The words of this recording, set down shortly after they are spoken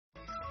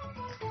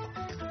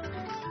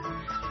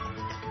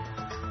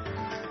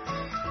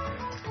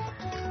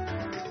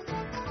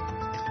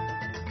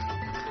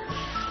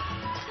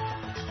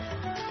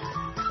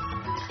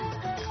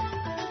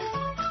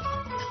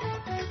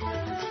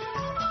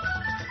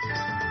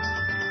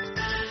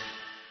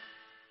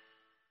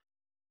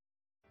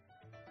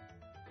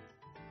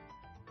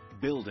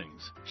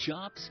buildings,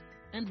 shops,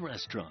 and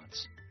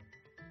restaurants,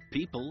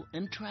 people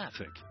and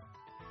traffic.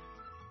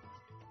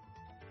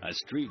 A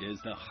street is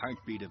the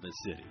heartbeat of a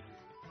city.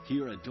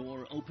 Here a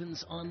door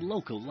opens on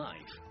local life.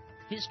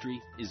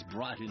 History is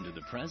brought into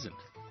the present.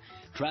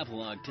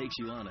 Travelogue takes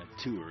you on a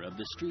tour of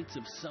the streets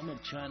of some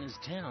of China's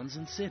towns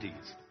and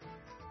cities.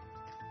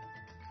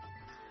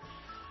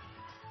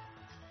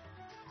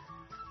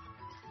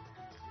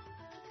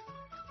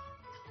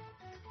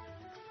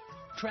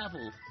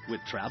 Travel with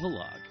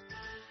Travelogue.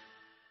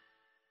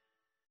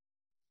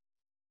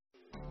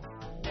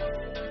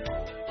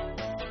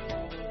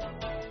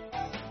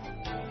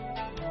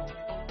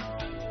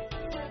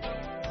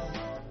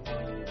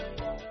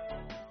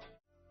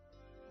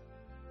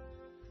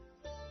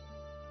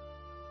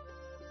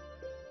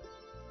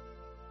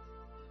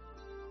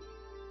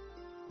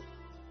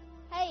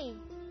 Hey,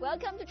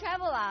 welcome to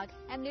Travelogue.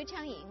 I'm Liu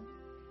Changying.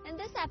 In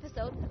this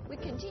episode, we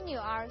continue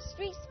our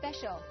street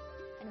special,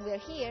 and we're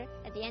here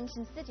at the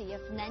ancient city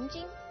of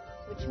Nanjing,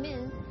 which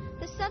means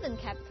the southern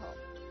capital.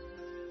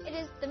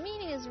 The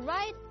meaning is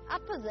right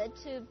opposite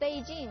to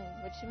Beijing,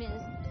 which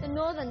means the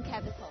northern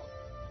capital.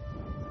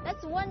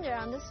 Let's wander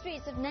on the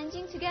streets of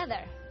Nanjing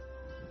together.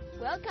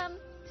 Welcome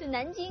to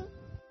Nanjing.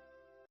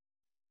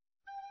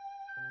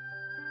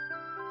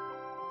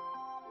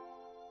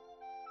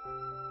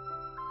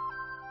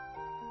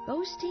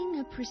 Boasting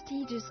a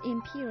prestigious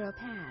imperial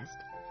past,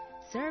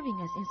 serving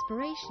as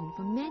inspiration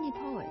for many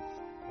poets,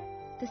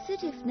 the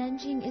city of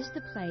Nanjing is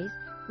the place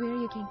where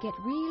you can get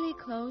really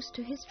close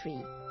to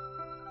history.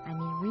 I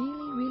mean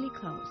really, really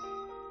close.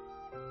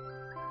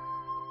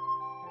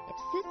 It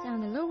sits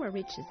on the lower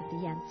reaches of the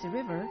Yangtze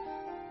River,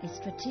 a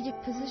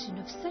strategic position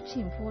of such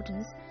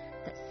importance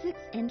that 6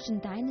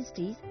 ancient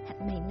dynasties have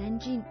made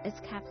Nanjing its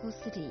capital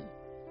city.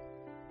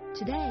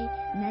 Today,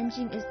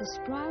 Nanjing is the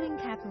sprawling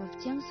capital of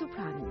Jiangsu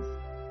province,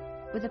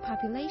 with a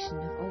population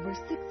of over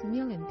 6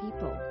 million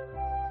people.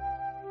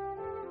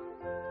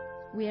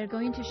 We are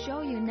going to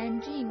show you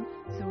Nanjing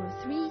through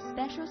 3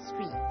 special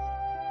streets: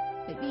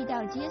 the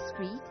Yudaojie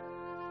Street,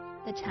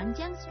 the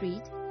Changjiang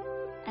Street,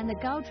 and the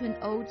Gaochun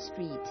Old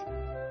Street,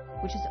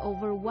 which is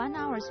over 1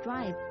 hour's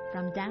drive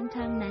from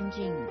downtown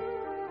Nanjing.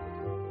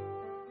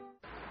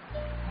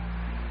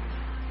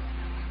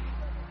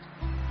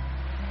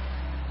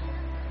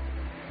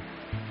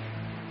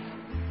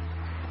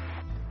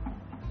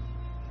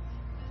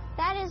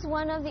 That is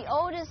one of the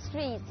oldest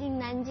streets in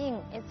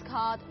Nanjing. It's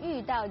called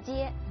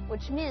Yudaojie,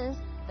 which means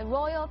the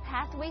Royal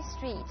Pathway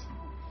Street.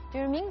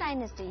 During Ming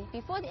Dynasty,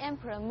 before the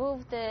emperor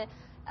moved the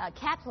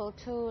capital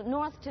to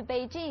north to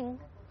Beijing,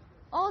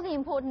 all the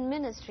important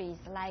ministries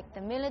like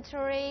the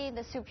military,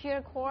 the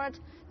superior court,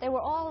 they were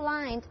all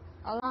lined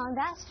along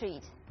that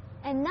street.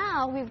 And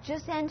now we've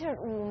just entered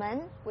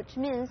Wumen, which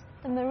means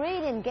the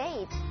Meridian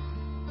Gate.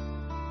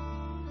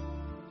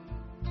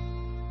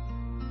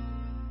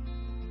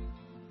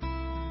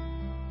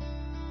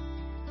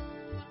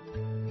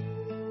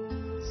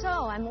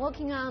 So I'm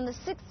walking on the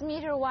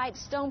 6-meter wide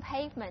stone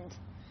pavement.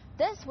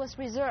 This was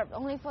reserved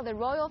only for the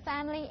royal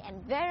family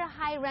and very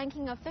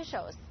high-ranking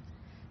officials.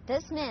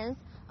 This means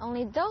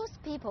only those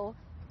people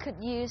could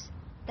use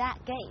that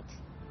gate.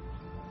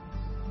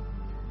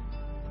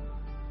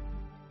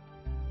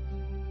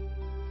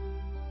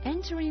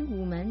 Entering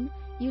Wumen,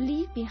 you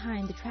leave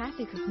behind the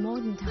traffic of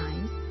modern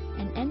times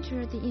and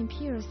enter the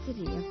imperial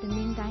city of the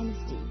Ming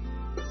Dynasty.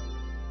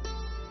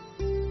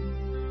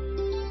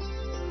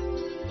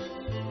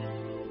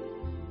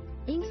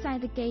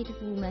 Inside the gate of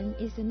Wumen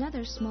is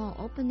another small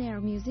open-air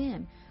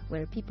museum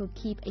where people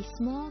keep a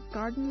small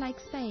garden-like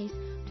space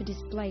to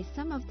display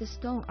some of the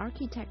stone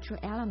architectural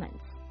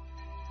elements.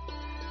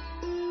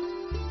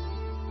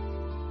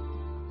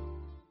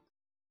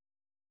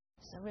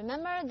 So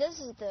remember, this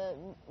is the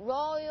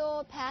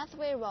Royal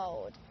Pathway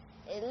Road.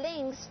 It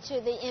links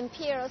to the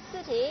imperial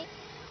city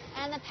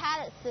and the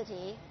palace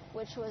city,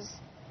 which was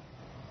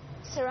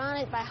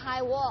surrounded by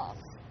high walls.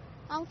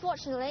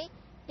 Unfortunately,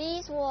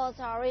 these walls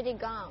are already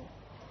gone.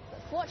 But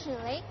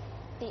fortunately,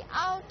 the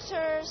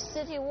outer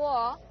city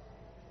wall,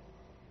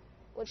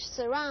 which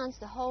surrounds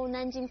the whole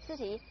Nanjing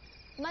city,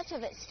 much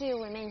of it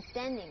still remains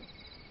standing.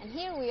 And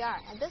here we are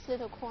at this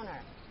little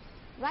corner,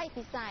 right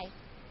beside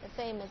the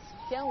famous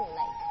Xuanwu Lake.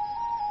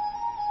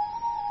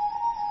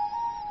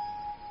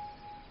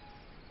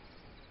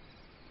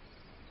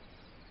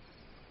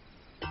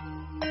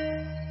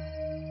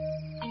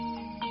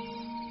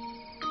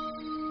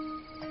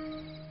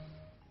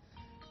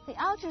 The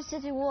outer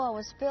city wall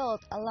was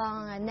built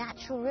along a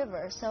natural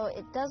river, so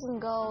it doesn't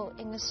go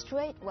in a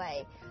straight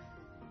way.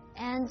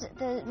 And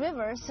the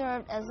river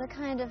served as a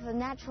kind of a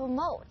natural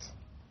moat.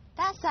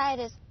 That side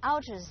is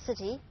outer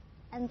city,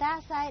 and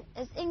that side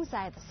is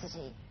inside the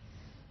city.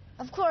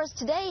 Of course,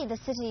 today the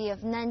city of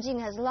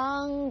Nanjing has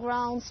long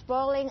grown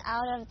sprawling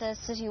out of the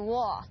city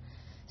wall.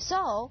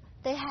 So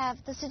they have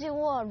the city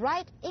wall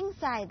right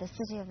inside the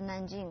city of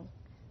Nanjing.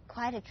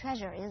 Quite a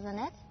treasure, isn't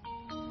it?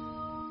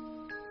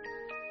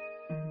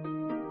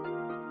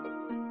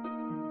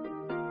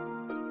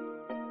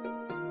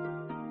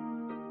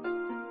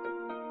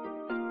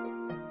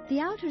 The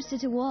outer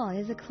city wall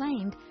is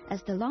acclaimed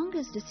as the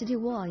longest city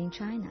wall in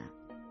China.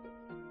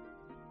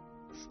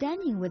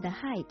 Standing with a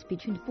height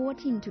between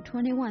 14 to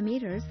 21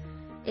 meters,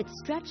 it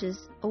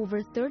stretches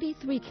over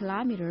 33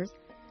 kilometers,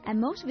 and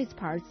most of its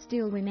parts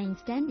still remain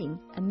standing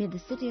amid the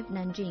city of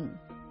Nanjing.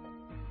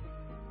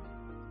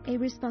 A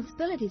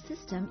responsibility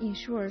system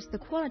ensures the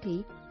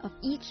quality of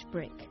each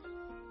brick.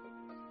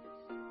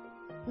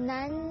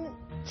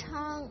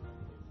 Nanchang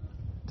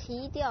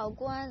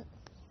Tidiaoguan.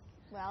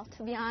 Well,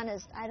 to be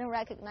honest, I don't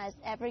recognize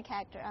every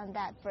character on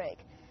that brick.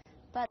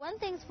 But one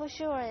thing's for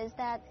sure is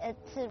that it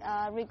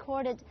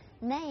recorded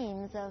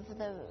names of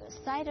the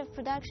site of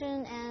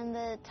production and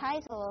the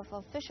title of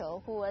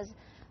official who was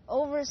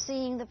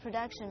overseeing the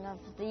production of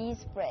these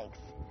bricks.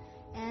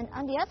 And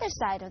on the other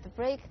side of the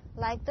brick,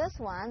 like this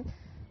one,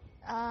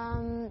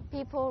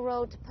 people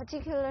wrote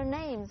particular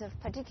names of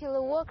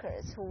particular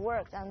workers who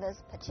worked on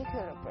this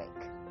particular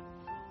brick.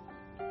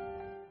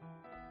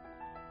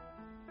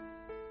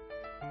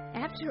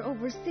 After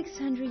over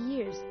 600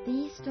 years,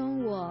 these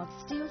stone walls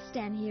still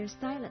stand here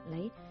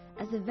silently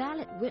as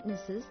valid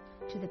witnesses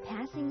to the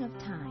passing of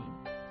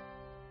time,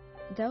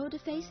 though the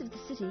face of the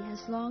city has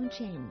long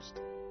changed.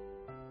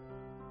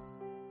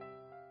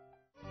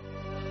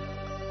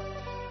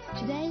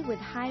 Today, with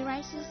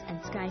high-rises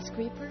and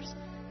skyscrapers,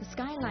 the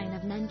skyline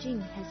of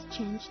Nanjing has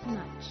changed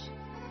much.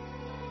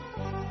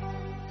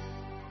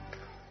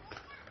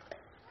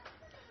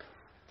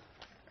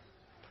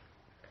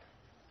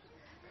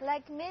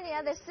 Like many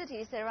other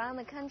cities around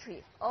the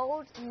country,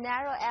 old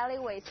narrow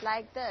alleyways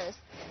like this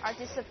are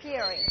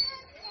disappearing.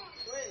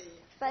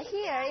 But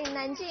here in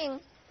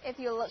Nanjing, if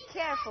you look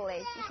carefully,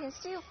 you can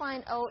still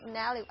find old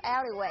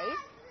alleyways,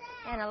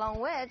 and along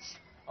which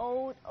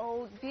old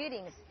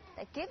buildings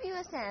that give you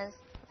a sense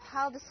of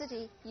how the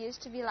city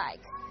used to be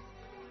like.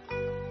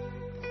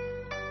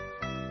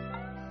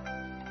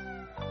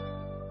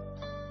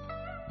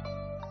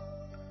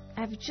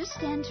 I've just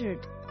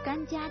entered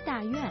Ganjia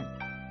Dayuan,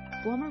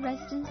 former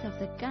residence of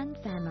the Gan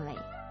family.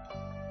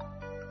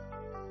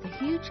 The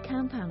huge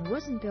compound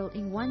wasn't built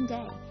in one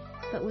day,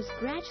 but was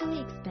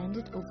gradually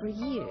expanded over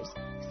years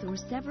through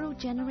several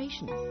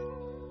generations.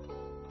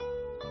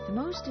 The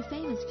most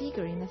famous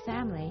figure in the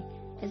family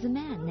is a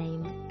man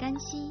named Gan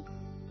Xi,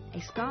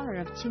 a scholar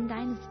of Qing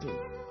dynasty.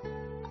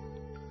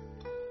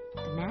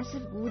 The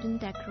massive wooden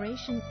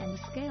decoration and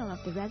the scale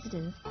of the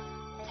residence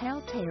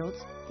tell tales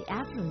the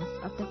affluence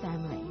of the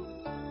family.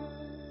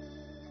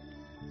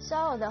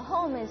 So the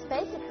home is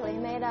basically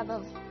made up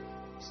of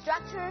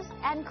structures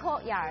and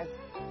courtyards.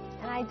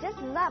 And I just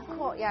love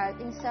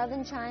courtyards in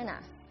southern China.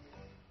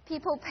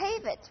 People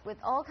pave it with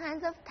all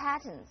kinds of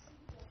patterns,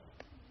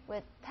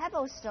 with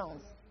pebble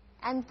stones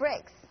and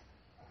bricks.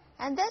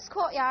 And this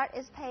courtyard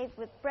is paved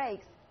with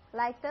bricks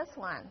like this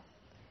one.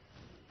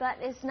 But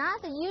it's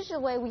not the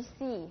usual way we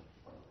see.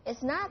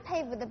 It's not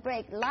paved with the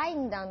brick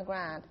lying down the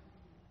ground.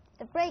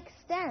 The brick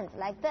stands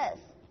like this.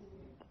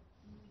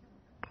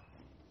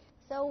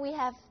 So we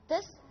have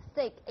this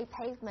thick a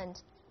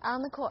pavement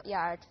on the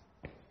courtyard,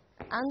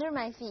 under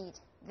my feet,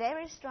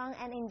 very strong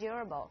and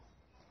endurable.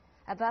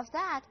 Above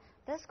that,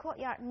 this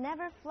courtyard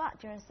never floods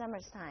during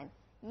summertime,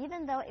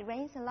 even though it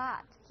rains a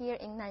lot here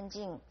in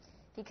Nanjing,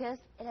 because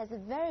it has a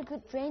very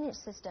good drainage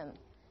system.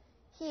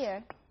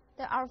 Here,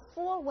 there are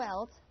 4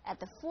 wells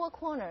at the 4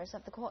 corners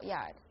of the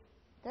courtyard.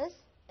 This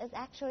is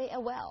actually a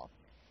well.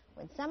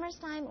 When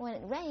summertime, when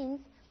it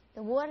rains,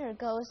 the water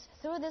goes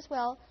through this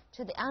well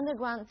to the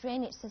underground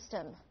drainage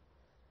system.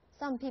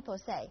 Some people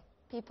say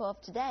people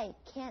of today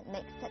can't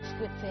make such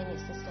good drainage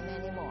system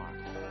anymore.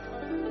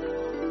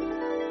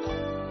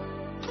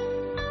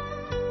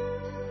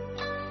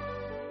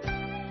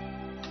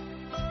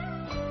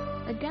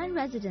 The Gan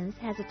residence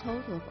has a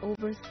total of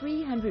over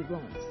 300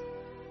 rooms,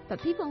 but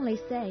people only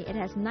say it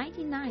has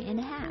 99 and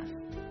a half.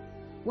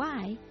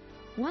 Why?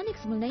 One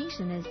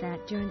explanation is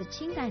that during the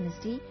Qing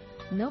dynasty,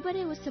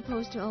 nobody was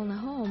supposed to own a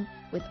home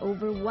with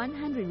over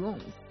 100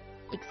 rooms,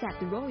 except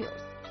the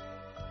royals.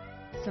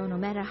 So no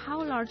matter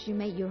how large you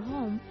made your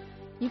home,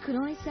 you could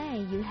only say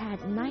you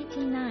had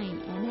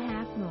 99 and a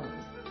half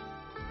rooms.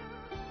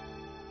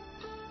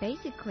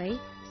 Basically,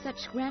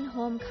 such grand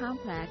home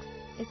complex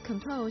is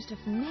composed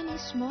of many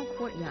small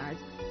courtyards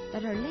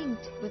that are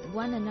linked with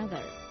one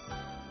another.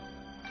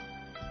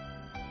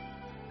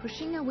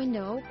 Pushing a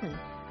window open,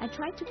 I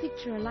tried to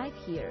picture a life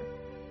here.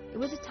 It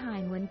was a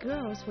time when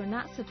girls were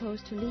not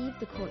supposed to leave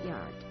the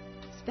courtyard,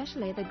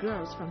 especially the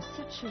girls from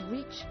such a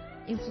rich,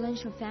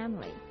 influential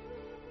family.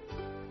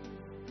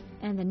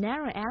 And the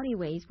narrow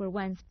alleyways were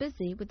once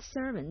busy with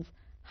servants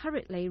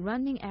hurriedly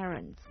running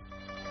errands.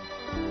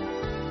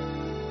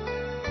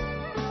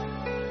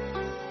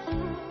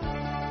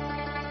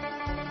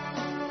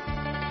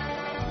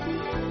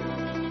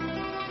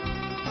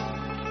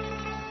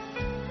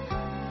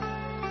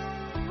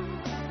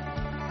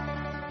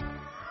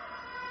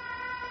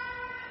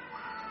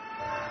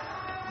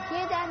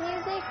 Hear that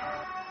music?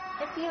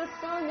 It feels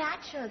so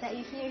natural that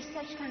you hear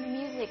such kind of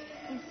music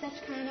in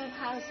such kind of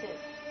houses.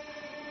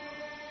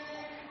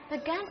 The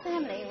Gan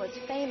family was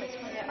famous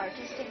for their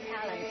artistic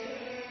talent.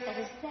 It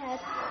is said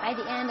by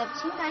the end of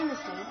Qing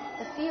Dynasty,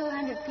 the few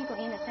hundred people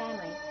in the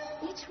family,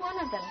 each one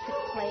of them could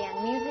play a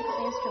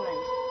musical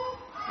instrument.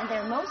 And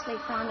they're mostly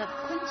fond of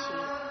kunqi,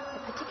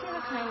 a particular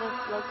kind of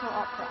local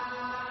opera.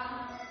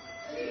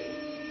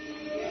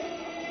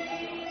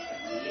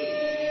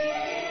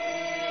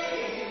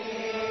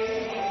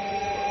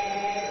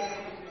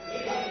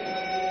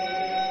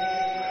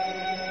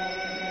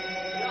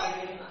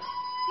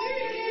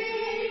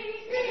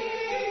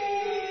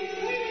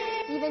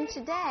 Even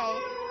today,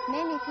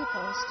 many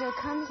people still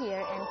come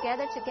here and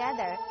gather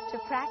together to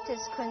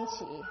practice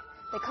kunqi.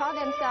 They call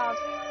themselves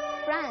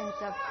friends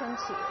of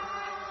kunqi.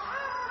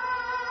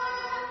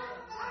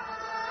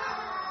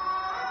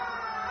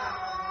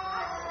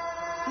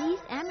 These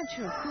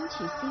amateur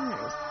kunqi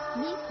singers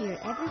meet here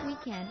every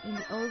weekend in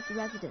the old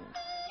residence.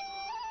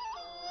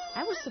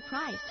 I was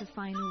surprised to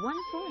find one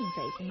foreign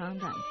face among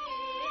them.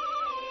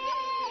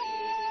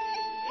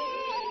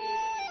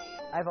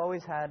 I've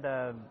always had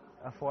a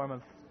form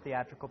of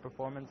theatrical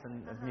performance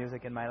and of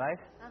music in my life.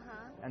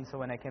 And so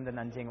when I came to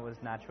Nanjing, it was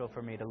natural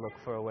for me to look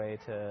for a way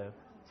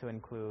to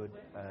include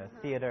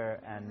theater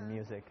and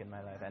music in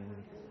my life. And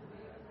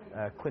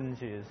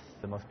kunqi is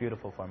the most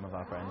beautiful form of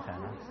opera in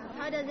China.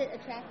 How does it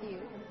attract you?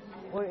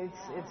 Well,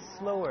 it's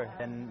slower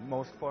than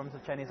most forms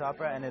of Chinese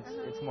opera, and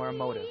it's more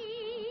emotive.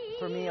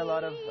 For me, a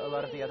lot of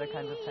the other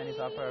kinds of Chinese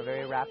opera are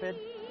very rapid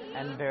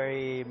and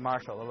very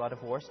martial. A lot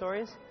of war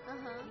stories.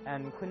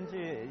 And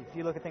kunqi, if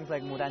you look at things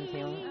like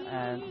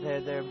Mudanting,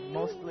 they're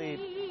mostly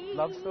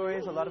love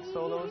stories, a lot of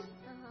solos,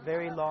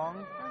 very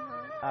long,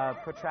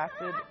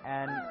 protracted,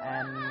 and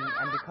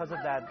because of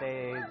that,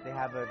 they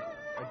have a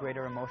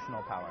greater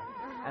emotional power.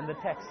 And the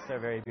texts are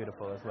very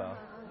beautiful as well.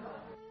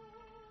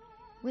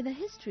 With a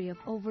history of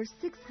over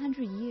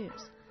 600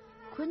 years,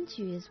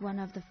 kunqi is one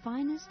of the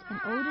finest and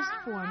oldest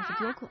forms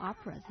of local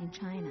operas in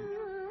China.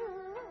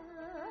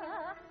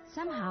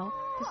 Somehow,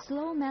 the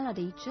slow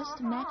melody just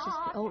matches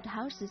the old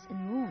houses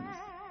and rooms,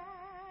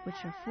 which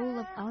are full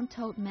of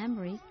untold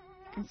memories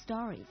and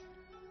stories.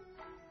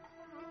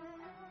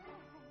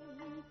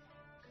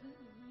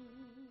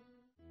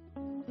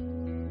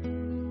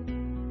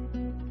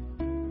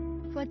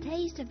 For a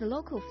taste of the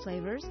local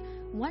flavors,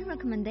 one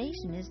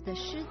recommendation is the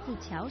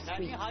Shiziqiao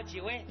Street,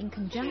 in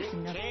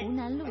conjunction of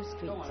Hunanlu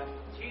Street.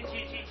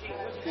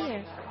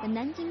 Here, the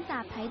Nanjing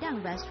Da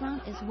Paidang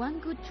restaurant is one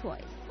good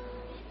choice.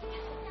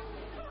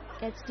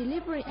 Its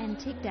deliberate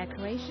antique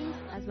decorations,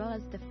 as well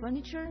as the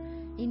furniture,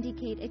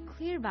 indicate a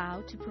clear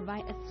vow to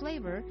provide a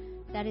flavor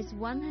that is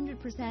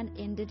 100%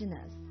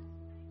 indigenous.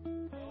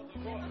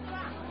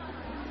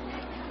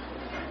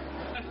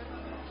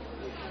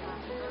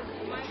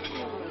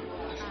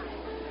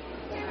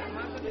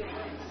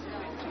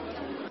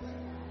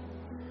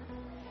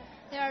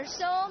 There are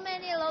so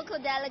many local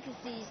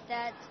delicacies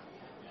but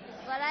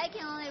I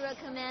can only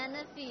recommend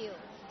a few.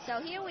 So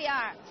here we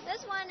are.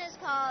 This one is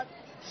called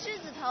狮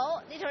子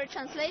头, literal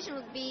translation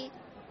would be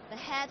the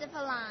head of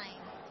a lion.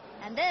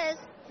 And this,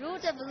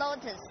 root of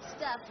lotus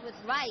stuffed with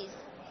rice.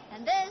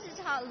 And this is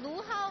called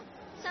Lu Hao,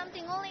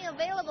 something only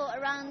available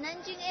around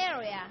Nanjing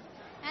area.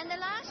 And the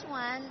last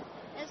one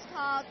is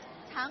called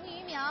Tang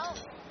Yu Miao.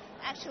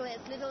 Actually,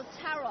 it's little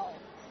taro,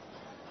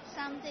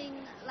 something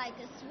like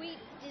a sweet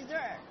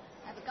dessert.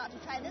 I've got to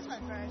try this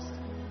one first.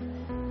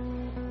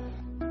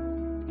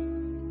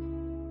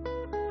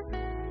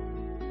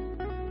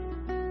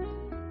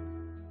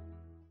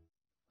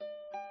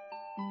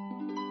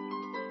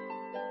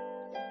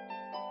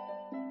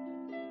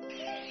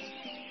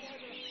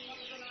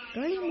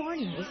 Early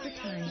morning is the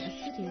time a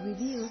city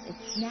reveals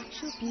its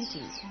natural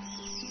beauty,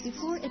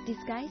 before it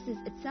disguises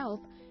itself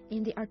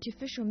in the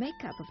artificial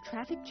makeup of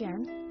traffic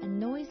jams and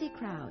noisy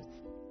crowds.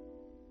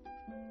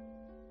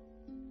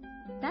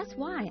 That's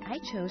why I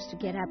chose to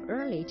get up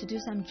early to do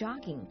some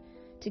jogging,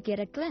 to get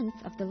a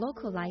glimpse of the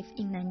local life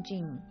in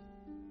Nanjing.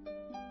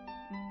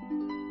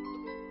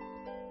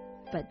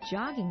 But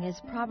jogging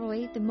is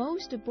probably the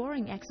most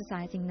boring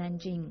exercise in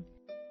Nanjing.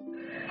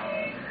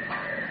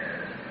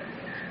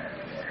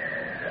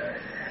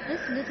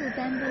 This little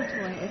bamboo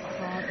toy is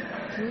called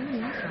Zhu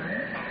Ming Tang.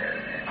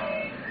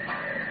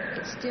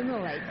 It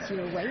stimulates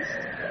your waist,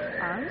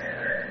 arms,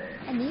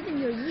 and even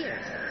your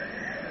ears.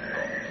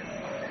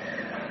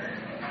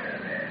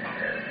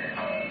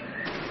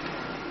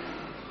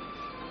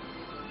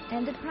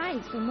 And the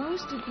prize for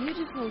most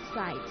beautiful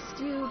sight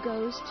still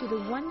goes to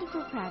the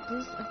wonderful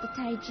practice of the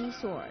Taiji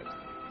sword.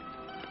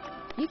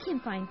 You can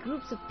find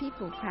groups of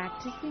people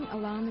practicing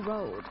along the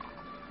road.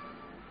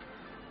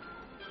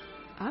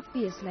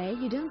 Obviously,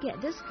 you don't get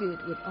this good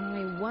with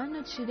only 1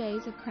 or 2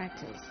 days of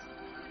practice.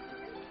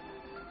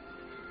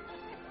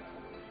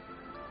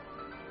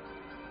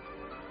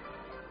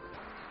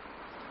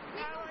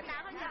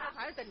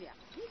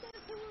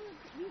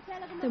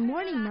 The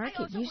morning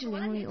market usually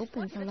only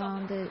opens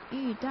along the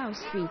Yudao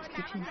Street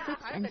between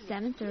 6 and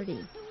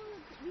 7:30.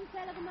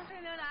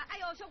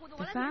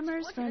 The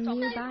farmers from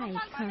nearby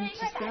come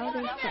to sell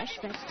their fresh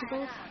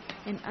vegetables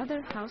and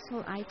other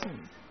household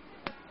items.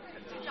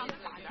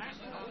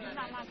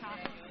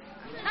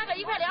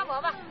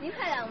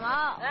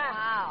 Wow,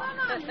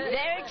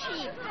 very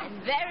cheap and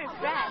very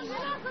fresh.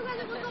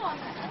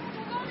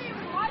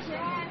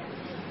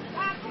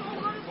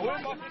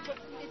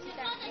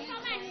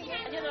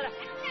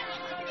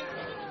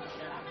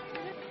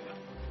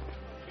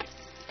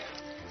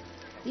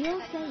 The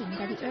old saying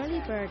that the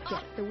early bird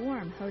gets the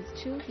worm holds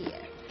true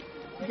here.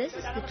 This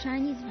is the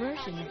Chinese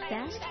version of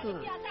fast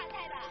food.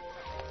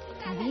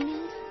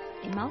 Convenient,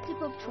 in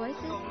multiple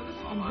choices,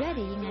 and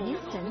ready in an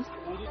instant,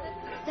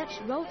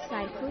 such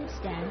roadside food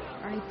stands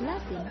are a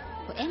blessing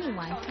for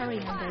anyone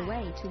hurrying on their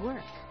way to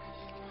work.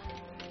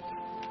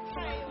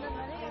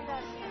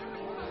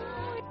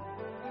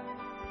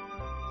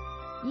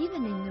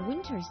 Even in the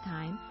winter's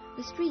time,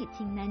 the streets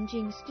in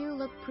Nanjing still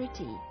look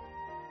pretty.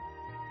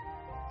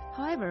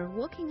 However,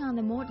 walking on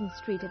the modern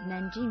street of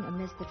Nanjing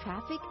amidst the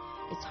traffic,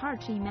 it's hard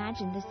to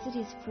imagine the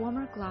city's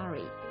former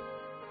glory.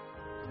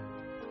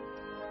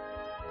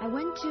 I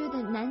went to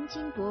the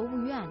Nanjing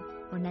Boyuan,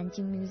 or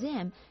Nanjing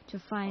Museum, to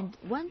find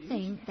one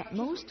thing that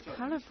most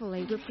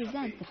colorfully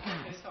represents the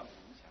past,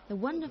 the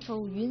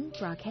wonderful Yun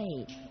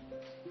brocade.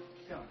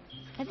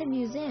 At the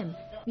museum,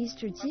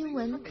 Mr. Jin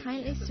Wen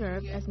kindly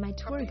served as my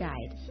tour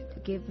guide to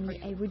give me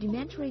a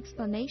rudimentary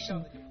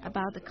explanation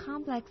about the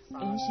complex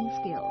ancient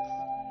skills.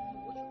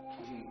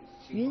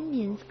 Yun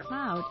means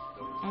cloud,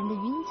 and the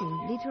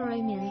Yunjing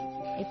literally means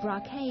a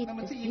brocade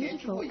as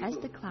beautiful as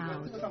the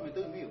clouds.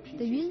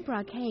 The Yun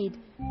brocade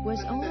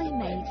was only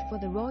made for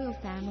the royal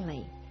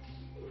family.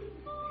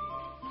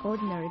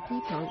 Ordinary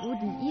people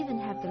wouldn't even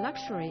have the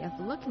luxury of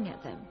looking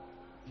at them.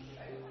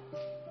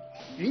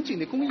 云锦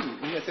的工艺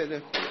应该在这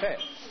古代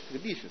这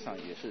个历史上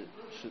也是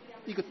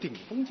一个顶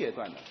峰阶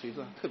段的，所以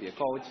说特别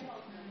高级。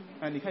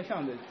你看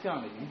像这样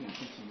的云锦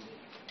漆器，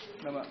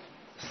那么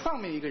上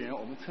面一个人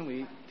我们称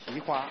为提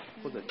花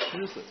或者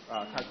织子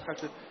啊，它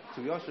是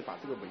主要是把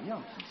这个纹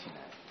样提起来。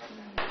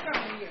下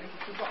面一个人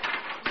是织造，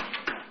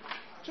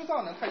织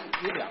造呢它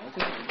有两个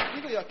工艺，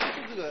一个要织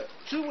出这个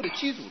织物的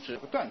基组织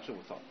和缎织物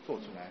做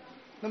出来，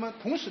那么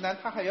同时呢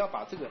它还要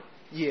把这个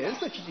颜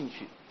色织进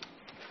去。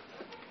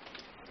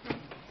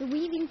The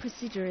weaving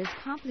procedure is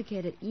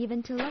complicated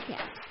even to look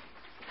at.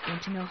 And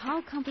to know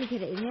how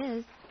complicated it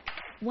is,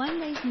 one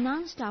day's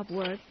non-stop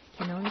work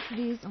can only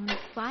produce only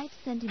 5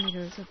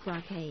 centimeters of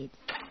brocade.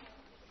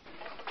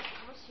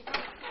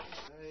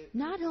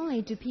 Not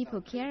only do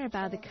people care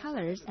about the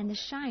colors and the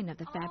shine of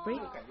the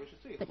fabric,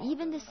 but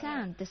even the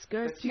sound the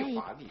skirts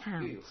make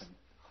counts.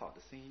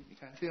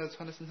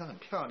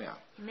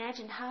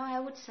 Imagine how I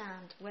would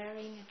sound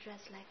wearing a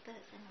dress like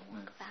this and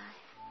walk by.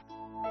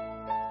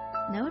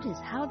 Notice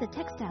how the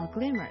textile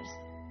glimmers.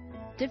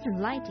 Different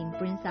lighting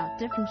brings out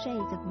different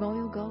shades of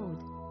royal gold.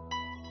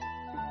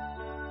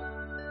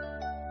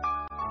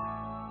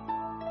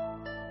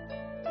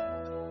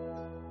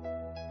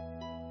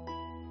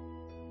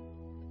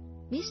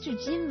 Mr.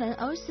 Jin Wen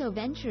also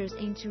ventures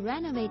into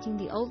renovating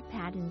the old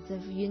patterns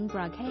of Yun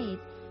brocade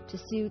to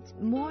suit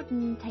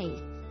modern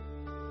tastes.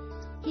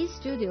 His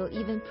studio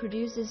even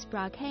produces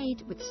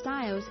brocade with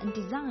styles and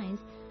designs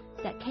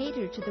that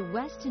cater to the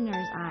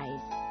Westerner's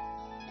eyes.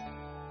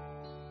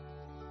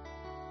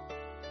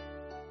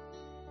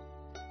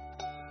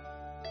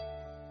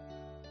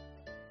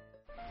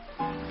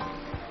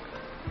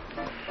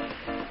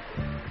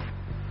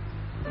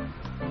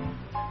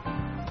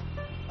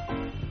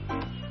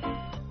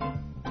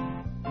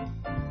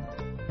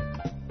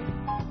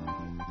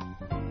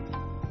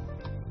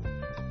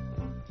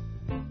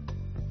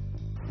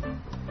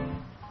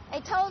 A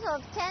total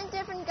of 10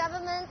 different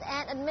governments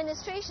and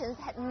administrations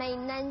had made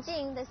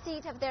Nanjing the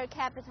seat of their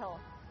capital.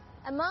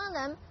 Among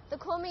them, the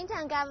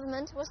Kuomintang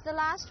government was the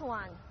last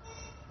one.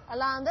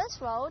 Along this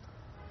road,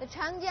 the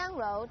Changjiang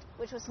Road,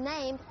 which was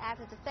named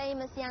after the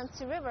famous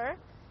Yangtze River,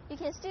 you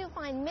can still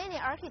find many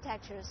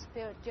architectures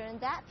built during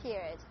that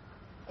period,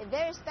 a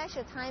very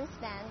special time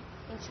span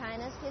in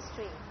China's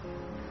history.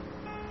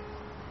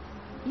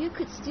 You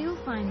could still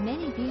find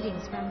many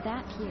buildings from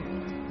that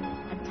period,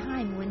 a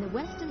time when the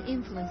Western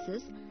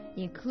influences,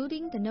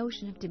 including the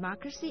notion of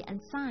democracy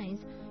and science,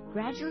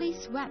 gradually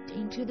swept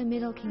into the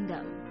Middle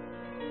Kingdom.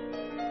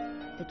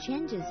 The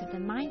changes of the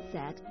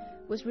mindset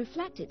was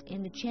reflected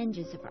in the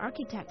changes of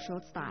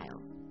architectural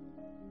style.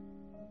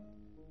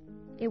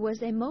 It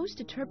was a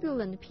most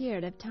turbulent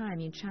period of time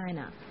in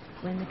China,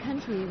 when the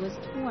country was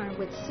torn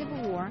with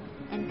civil war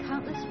and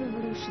countless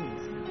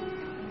revolutions.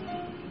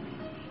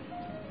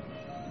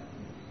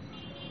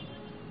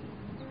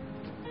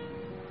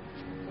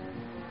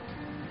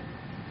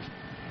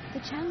 The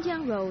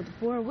Changjiang Road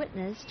bore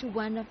witness to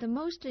one of the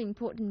most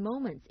important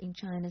moments in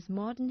China's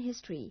modern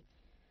history,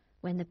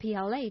 when the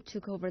PLA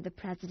took over the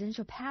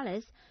presidential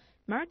palace,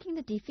 marking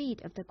the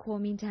defeat of the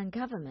Kuomintang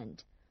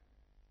government,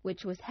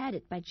 which was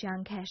headed by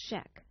Chiang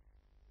Kai-shek.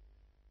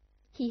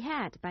 He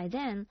had, by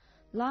then,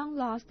 long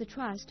lost the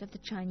trust of the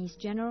Chinese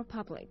general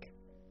public.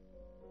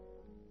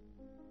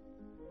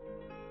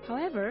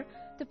 However,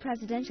 the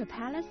presidential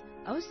palace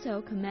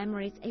also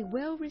commemorates a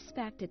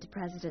well-respected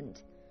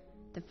president,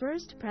 the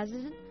first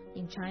president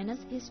in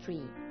China's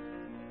history,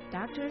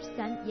 Dr.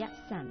 Sun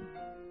Yat-sen.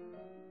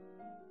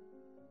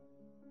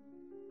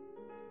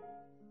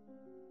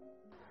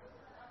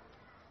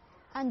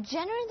 On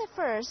January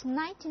the 1st,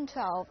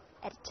 1912,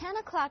 at 10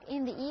 o'clock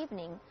in the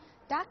evening,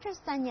 Dr.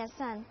 Sun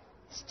Yat-sen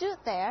stood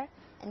there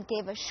and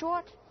gave a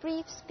short,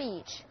 brief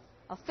speech,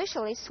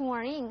 officially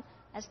sworn in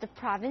as the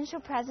provincial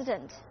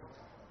president,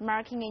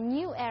 marking a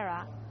new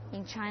era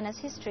in China's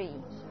history.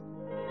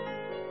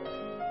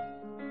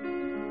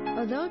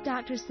 Although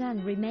Dr.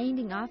 Sun remained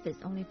in office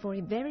only for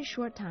a very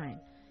short time,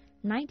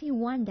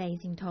 91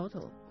 days in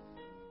total,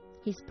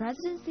 his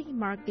presidency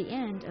marked the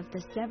end of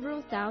the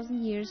several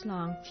thousand years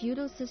long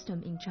feudal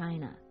system in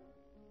China.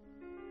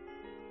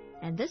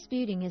 And this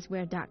building is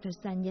where Dr.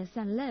 Sun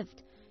Yat-sen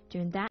lived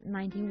during that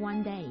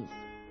 91 days.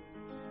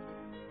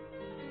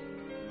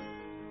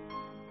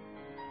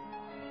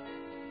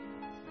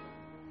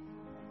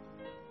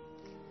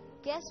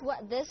 Guess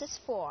what this is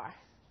for?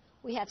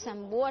 We have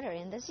some water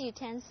in this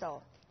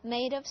utensil,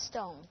 made of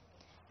stone.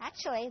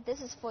 Actually,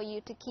 this is for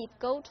you to keep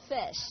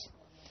goldfish.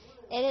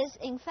 It is,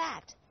 in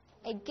fact,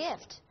 a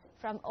gift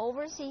from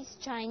overseas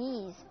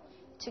Chinese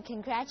to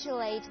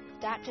congratulate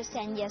Dr.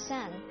 Sun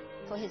Yat-sen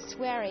for his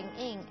swearing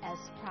in as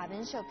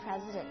provincial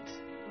president.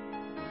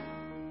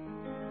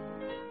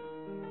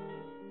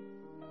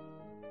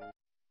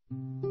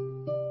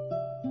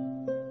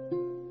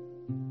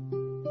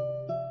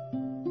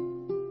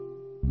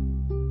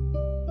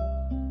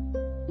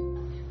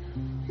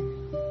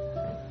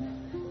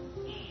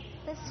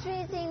 The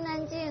streets in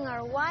Nanjing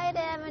are wide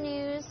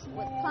avenues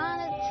with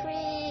planted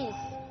trees.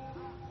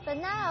 But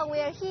now we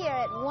are here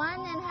at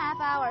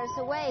 1.5 hours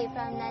away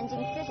from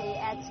Nanjing City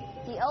at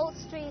the old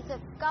streets of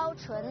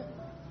Gaochun.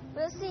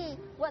 We'll see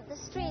what the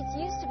streets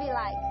used to be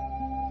like.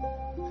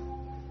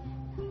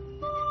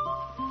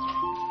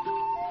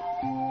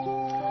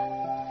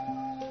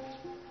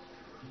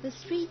 The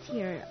streets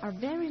here are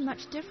very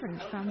much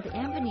different from the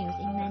avenues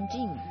in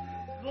Nanjing.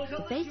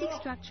 The basic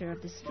structure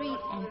of the street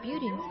and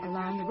buildings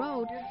along the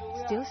road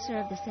still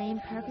serve the same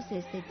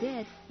purposes they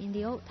did in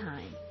the old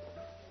time.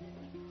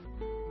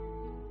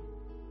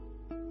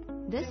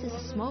 This is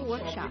a small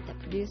workshop that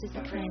produces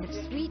a kind of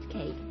sweet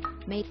cake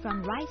made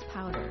from rice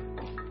powder.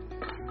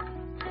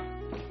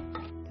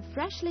 The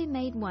freshly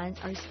made ones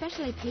are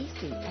especially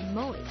tasty and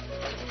moist.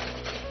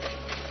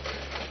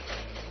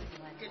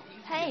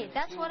 Hey,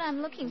 that's what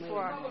I'm looking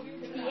for.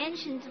 The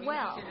ancient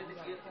well.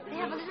 They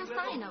have a little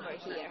sign over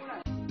here.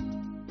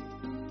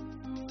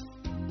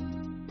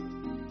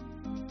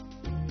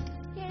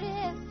 Here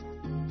it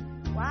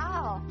is.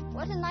 Wow,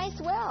 what a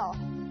nice well.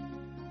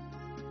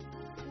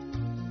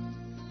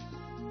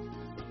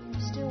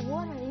 There's still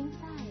water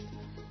inside.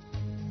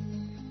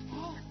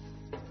 Hey.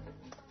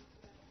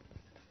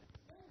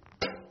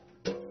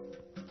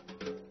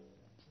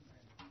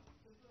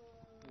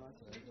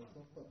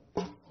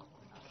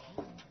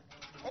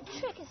 The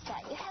trick is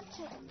that you have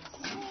to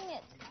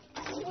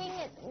swing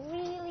it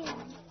really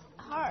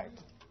hard.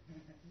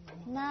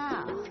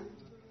 Now,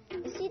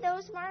 you see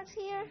those marks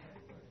here?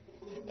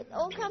 It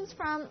all comes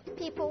from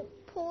people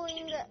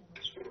pulling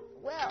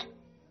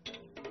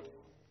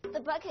the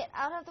bucket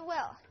out of the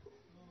well.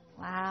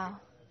 Wow,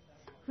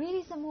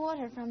 really some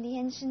water from the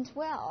ancient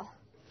well.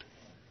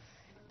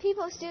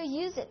 People still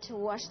use it to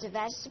wash the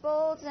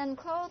vegetables and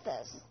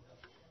clothes.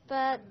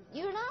 But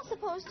you're not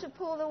supposed to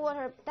pull the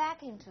water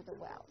back into the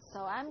well. So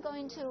I'm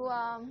going to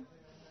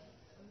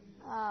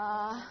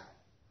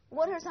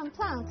water some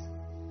plants.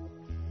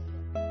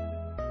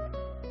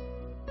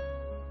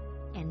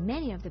 And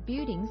many of the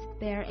buildings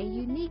bear a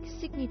unique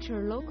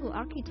signature local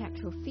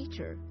architectural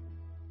feature,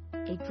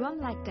 a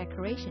drum-like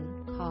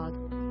decoration called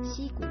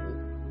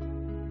xigu.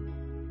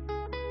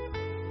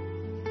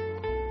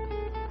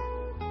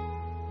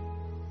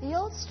 The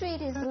old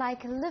street is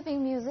like a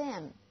living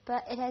museum,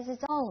 but it has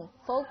its own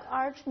folk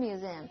art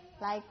museum,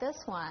 like this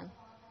one.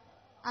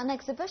 On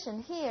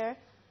exhibition here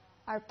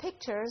are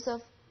pictures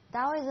of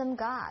Taoism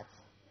gods.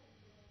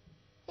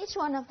 Each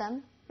one of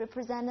them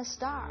represents a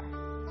star.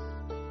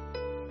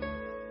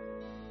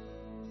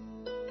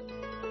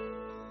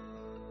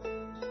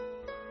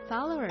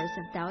 Followers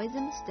of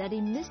Taoism study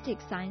mystic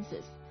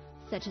sciences,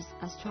 such as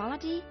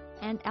astrology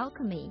and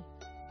alchemy.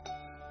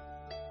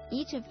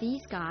 Each of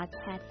these gods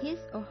had his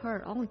or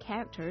her own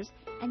characters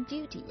and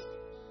duties.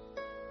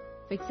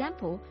 For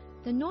example,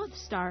 the North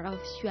Star of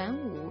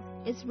Xuanwu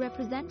is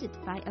represented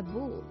by a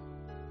bull.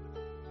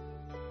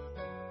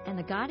 And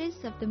the goddess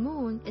of the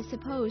moon is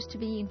supposed to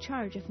be in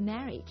charge of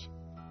marriage.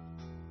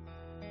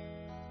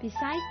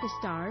 Besides the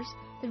stars,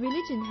 the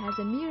religion has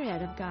a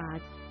myriad of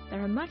gods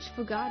that are much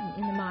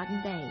forgotten in the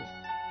modern days.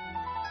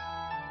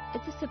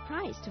 It's a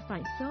surprise to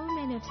find so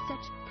many of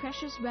such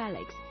precious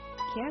relics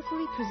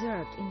carefully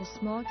preserved in the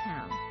small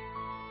town.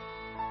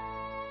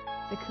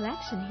 The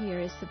collection here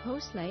is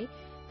supposedly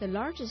the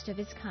largest of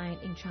its kind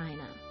in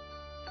China.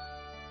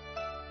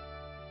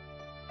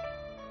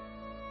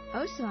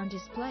 Also on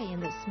display in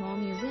this small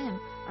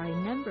museum are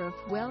a number of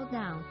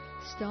well-done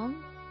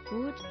stone,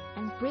 wood,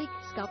 and brick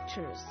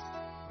sculptures.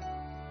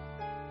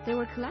 They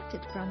were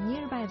collected from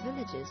nearby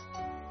villages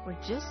or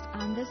just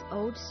on this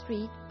old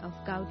street of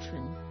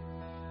Gaochun.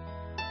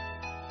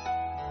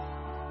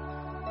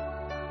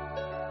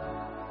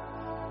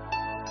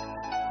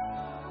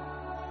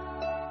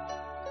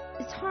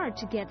 It's hard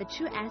to get the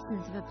true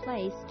essence of a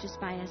place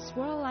just by a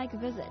swirl-like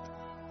visit.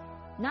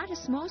 Not a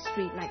small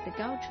street like the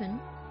Gaochun,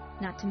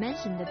 not to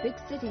mention the big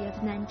city of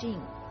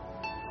Nanjing.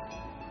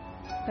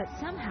 But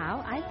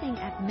somehow I think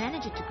I've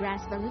managed to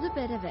grasp a little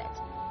bit of it,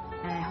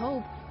 and I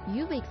hope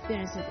you've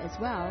experienced it as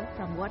well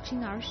from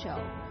watching our show.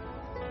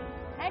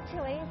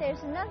 Actually,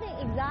 there's nothing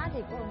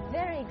exotic or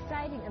very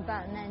exciting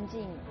about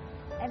Nanjing.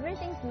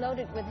 Everything's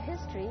loaded with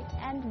history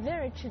and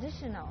very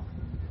traditional.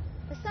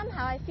 But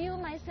somehow I feel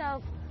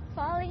myself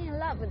falling in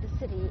love with the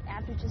city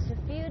after just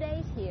a few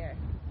days here.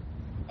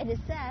 It is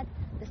said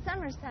the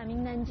summertime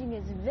in Nanjing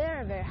is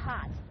very, very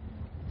hot.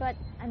 But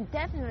I'm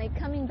definitely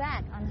coming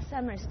back on a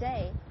summer's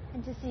day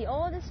and to see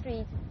all the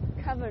streets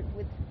covered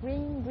with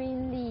green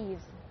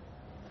leaves.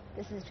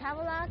 This is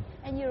Travelogue,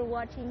 and you're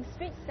watching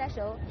Street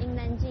Special in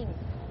Nanjing.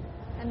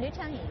 I'm Liu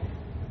Changying.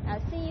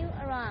 I'll see you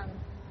around.